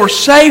in, and they were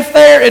safe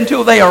there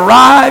until they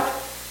arrived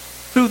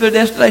through their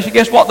destination.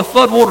 Guess what? The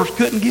floodwaters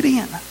couldn't get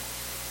in.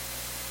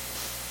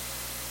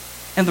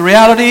 And the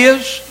reality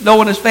is,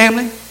 Noah and his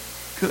family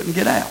couldn't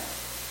get out.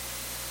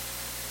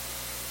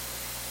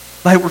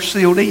 They were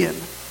sealed in.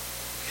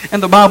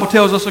 And the Bible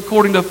tells us,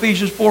 according to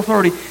Ephesians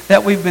 4:30,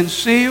 that we've been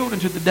sealed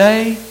into the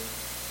day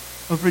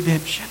of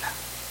redemption.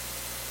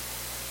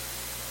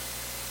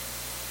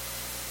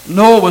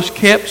 Noah was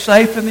kept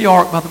safe in the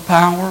ark by the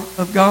power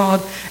of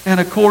God. And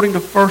according to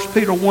 1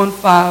 Peter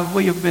 1:5,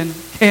 we have been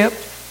kept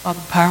by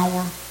the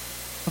power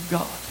of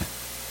God.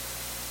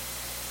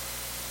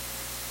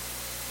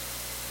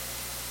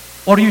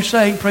 What are you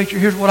saying, preacher?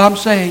 Here's what I'm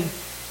saying.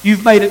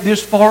 You've made it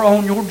this far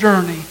on your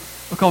journey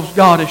because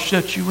God has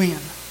shut you in.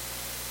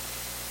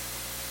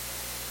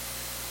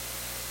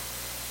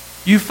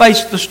 You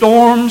faced the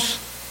storms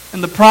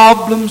and the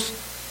problems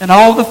and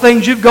all the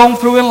things you've gone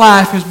through in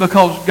life is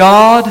because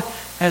God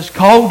has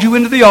called you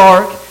into the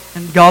ark,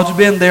 and God's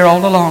been there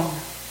all along.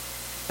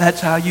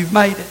 That's how you've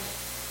made it.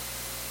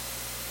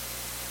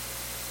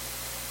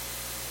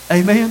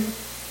 Amen?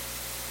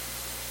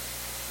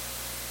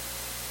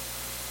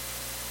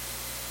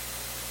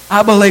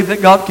 I believe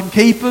that God can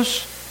keep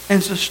us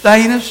and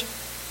sustain us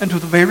until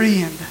the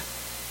very end.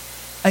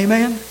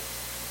 Amen?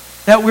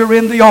 That we're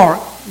in the ark.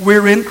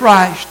 We're in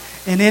Christ.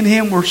 And in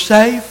Him we're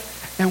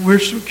safe and we're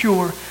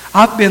secure.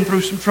 I've been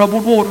through some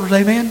troubled waters.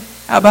 Amen?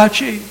 How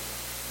about you?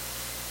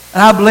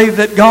 And I believe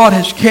that God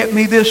has kept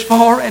me this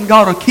far, and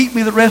God will keep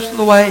me the rest of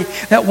the way.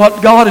 That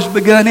what God has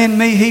begun in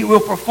me, He will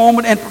perform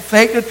it and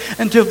perfect it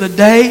until the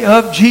day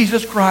of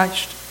Jesus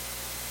Christ.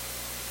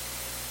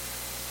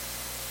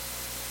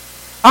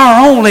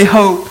 Our only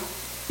hope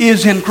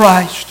is in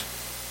Christ.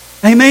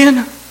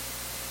 Amen?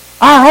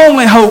 Our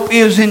only hope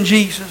is in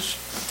Jesus.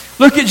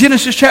 Look at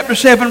Genesis chapter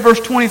 7, verse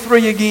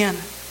 23 again.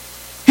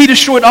 He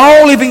destroyed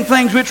all living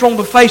things which were on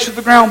the face of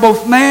the ground,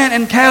 both man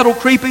and cattle,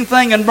 creeping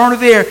thing, and bird of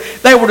the air.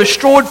 They were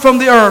destroyed from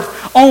the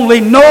earth. Only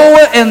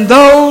Noah and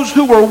those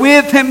who were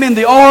with him in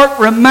the ark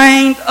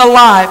remained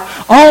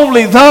alive.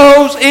 Only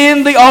those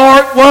in the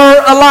ark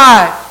were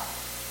alive.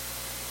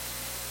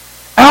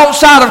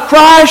 Outside of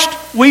Christ,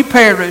 we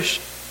perish.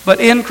 But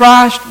in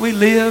Christ, we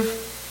live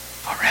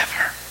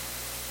forever.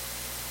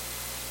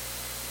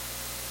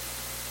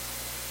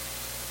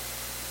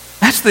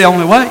 That's the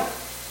only way.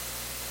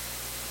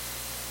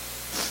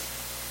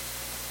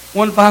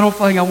 One final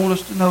thing I want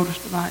us to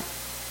notice tonight.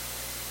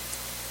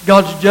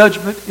 God's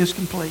judgment is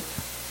complete.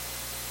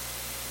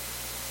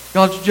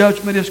 God's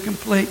judgment is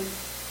complete.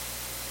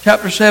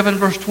 Chapter 7,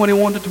 verse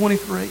 21 to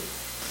 23.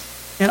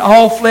 And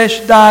all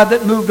flesh died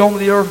that moved on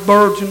the earth,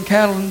 birds and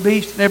cattle and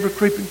beasts and every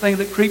creeping thing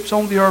that creeps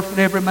on the earth and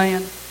every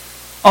man.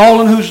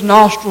 All in whose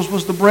nostrils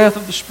was the breath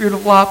of the Spirit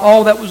of life.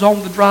 All that was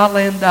on the dry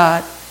land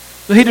died.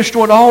 So He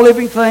destroyed all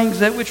living things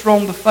that which were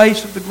on the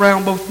face of the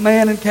ground, both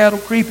man and cattle,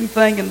 creeping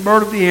thing and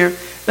bird of the air.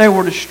 They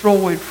were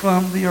destroyed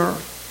from the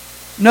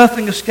earth.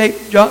 Nothing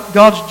escaped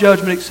God's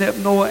judgment except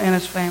Noah and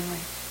his family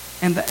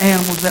and the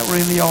animals that were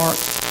in the ark.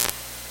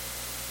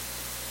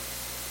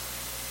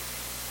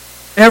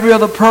 Every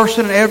other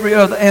person and every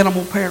other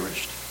animal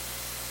perished.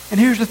 And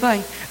here's the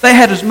thing. They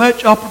had as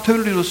much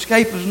opportunity to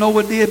escape as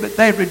Noah did, but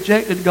they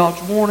rejected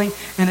God's warning,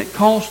 and it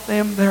cost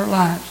them their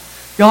lives.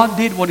 God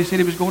did what He said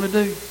He was going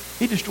to do.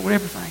 He destroyed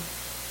everything.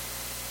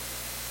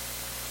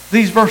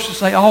 These verses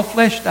say all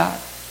flesh died.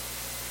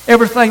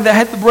 Everything that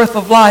had the breath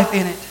of life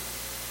in it.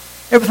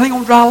 Everything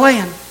on dry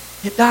land,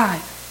 it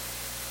died.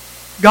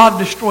 God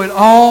destroyed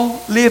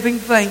all living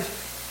things.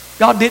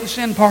 God didn't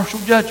send partial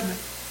judgment.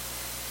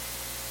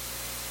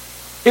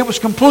 It was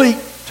complete,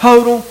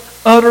 total,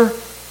 utter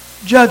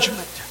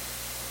judgment.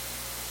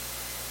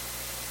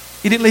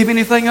 He didn't leave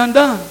anything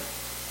undone.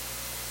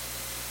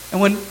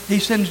 And when He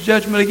sends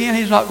judgment again,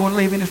 He's not going to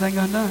leave anything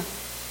undone.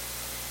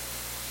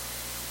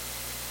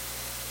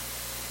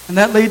 And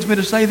that leads me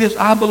to say this.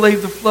 I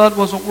believe the flood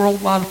was a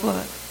worldwide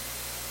flood.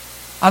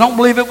 I don't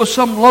believe it was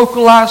some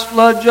localized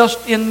flood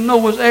just in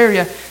Noah's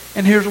area.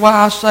 And here's why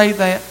I say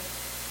that.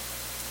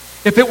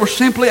 If it were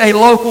simply a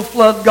local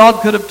flood,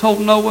 God could have told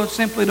Noah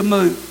simply to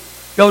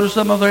move. Go to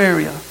some other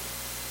area.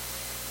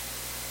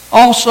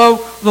 Also,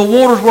 the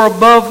waters were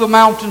above the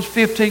mountains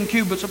 15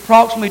 cubits,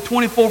 approximately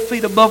 24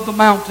 feet above the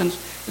mountains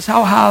is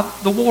how high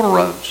the water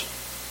rose.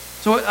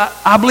 So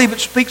I believe it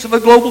speaks of a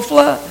global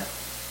flood.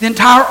 The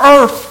entire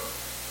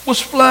earth was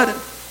flooded.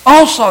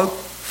 Also,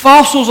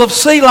 fossils of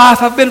sea life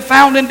have been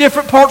found in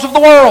different parts of the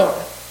world.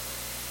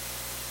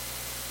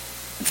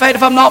 In fact,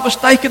 if I'm not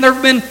mistaken, there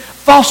have been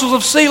fossils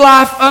of sea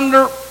life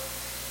under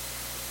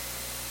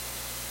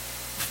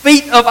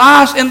feet of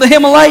ice in the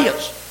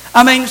Himalayas.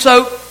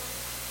 So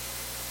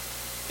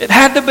it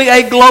had to be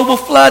a global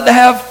flood to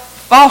have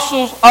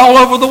fossils all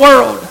over the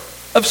world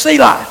of sea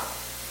life.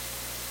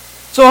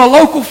 So a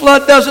local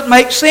flood doesn't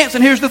make sense.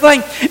 And here's the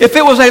thing. If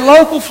it was a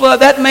local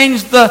flood, that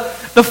means the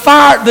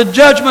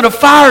judgment of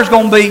fire is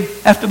going to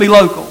have to be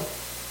local.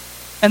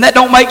 And that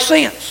don't make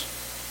sense.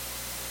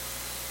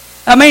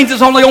 That means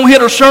it's only going to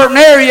hit a certain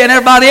area and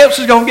everybody else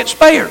is going to get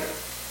spared.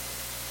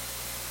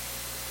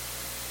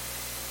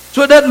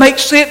 So it doesn't make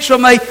sense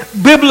from a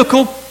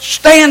biblical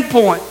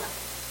standpoint.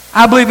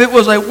 I believe it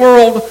was a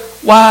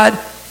worldwide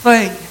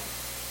thing.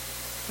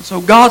 And so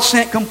God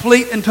sent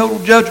complete and total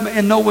judgment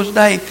in Noah's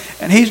day.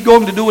 And He's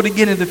going to do it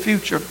again in the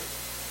future.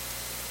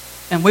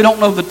 And we don't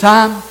know the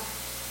time,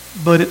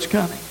 but it's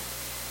coming.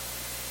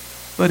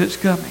 But it's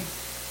coming.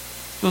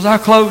 So as I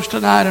close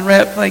tonight and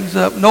wrap things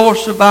up, Noah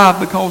survived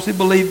because he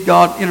believed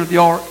God entered the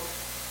ark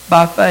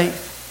by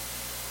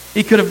faith.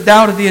 He could have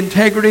doubted the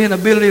integrity and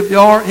ability of the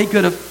ark. He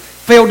could have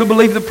failed to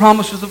believe the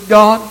promises of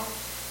God.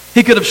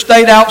 He could have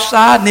stayed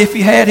outside, and if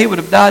he had, he would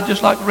have died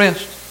just like the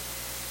rest.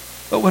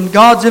 But when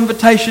God's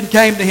invitation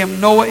came to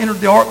him, Noah entered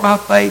the ark by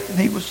faith, and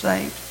he was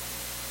saved.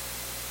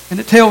 And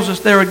it tells us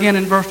there again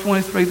in verse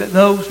 23 that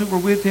those who were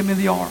with him in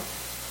the ark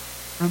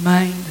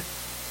remained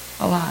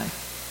alive.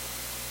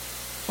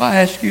 So I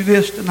ask you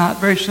this tonight,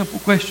 very simple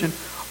question.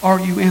 Are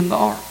you in the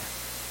ark?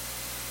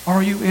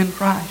 Are you in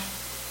Christ?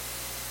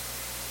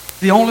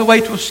 The only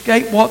way to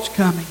escape what's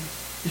coming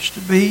is to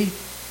be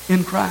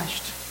in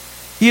Christ.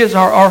 He is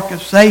our ark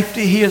of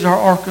safety. He is our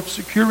ark of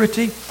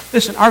security.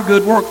 Listen, our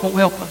good work won't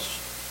help us.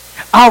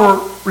 Our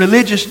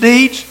religious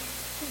deeds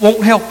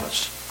won't help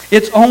us.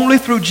 It's only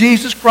through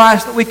Jesus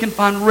Christ that we can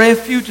find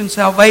refuge and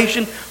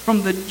salvation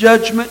from the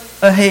judgment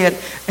ahead.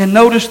 And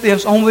notice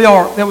this, on the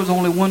ark there was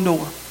only one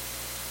door.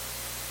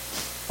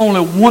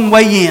 Only one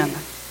way in.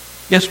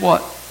 Guess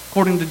what?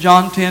 According to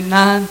John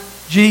 10:9,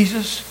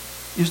 Jesus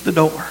is the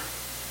door.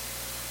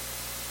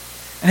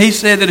 And He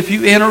said that if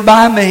you enter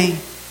by me,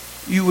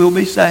 you will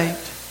be saved.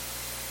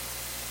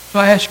 So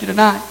I ask you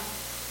tonight,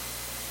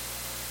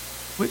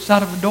 which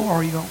side of the door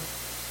are you on?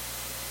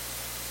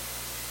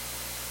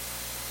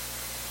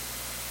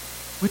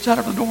 Which side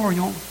of the door are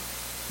you on?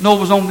 Noah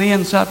was on the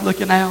inside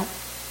looking out.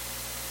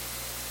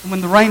 And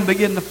when the rain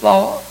began to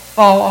fall,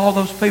 all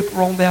those people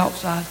were on the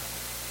outside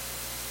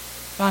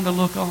trying to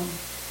look on.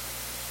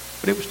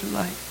 But it was too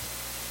late.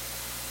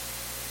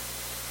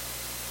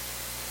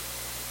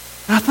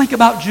 And I think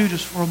about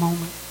Judas for a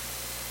moment.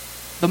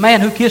 The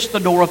man who kissed the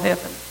door of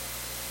heaven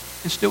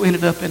and still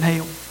ended up in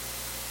hell.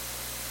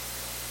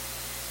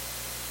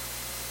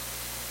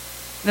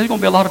 And there's going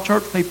to be a lot of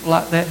church people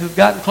like that who've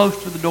gotten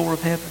close to the door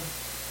of heaven.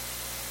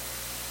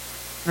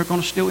 They're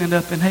going to still end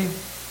up in hell.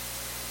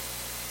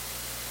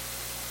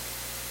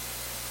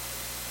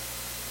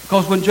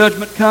 Because when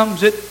judgment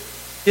comes,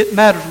 it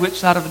matters which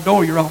side of the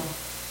door you're on.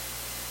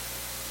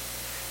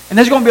 And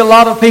there's going to be a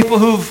lot of people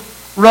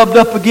who've rubbed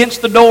up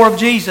against the door of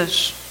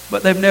Jesus,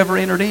 but they've never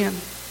entered in.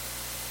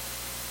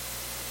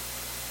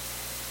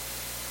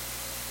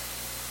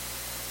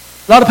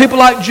 A lot of people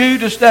like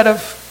Judas that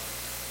have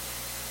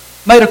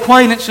made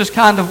acquaintances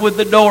kind of with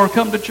the door,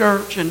 come to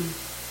church and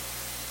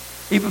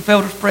even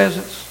felt His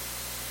presence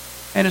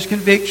and His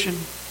conviction,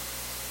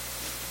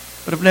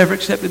 but have never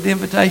accepted the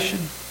invitation.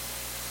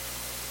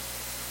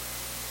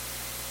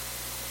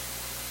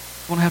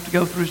 Going to have to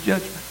go through His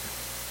judgment.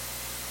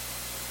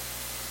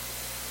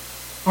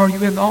 Are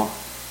you in the ark?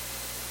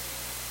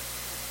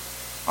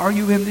 Are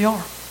you in the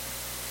ark?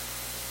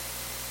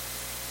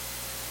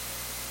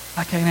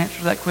 I can't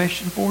answer that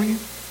question for you.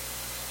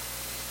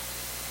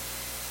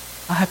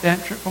 I have to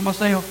answer it for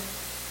myself.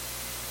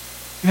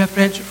 You have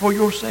to answer it for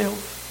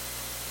yourself.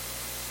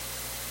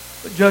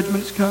 But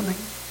judgment is coming.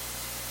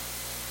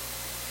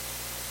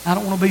 I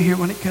don't want to be here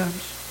when it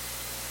comes.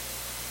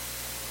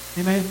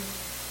 Amen.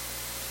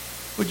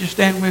 Would you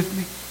stand with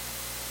me?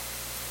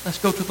 Let's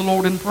go to the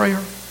Lord in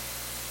prayer.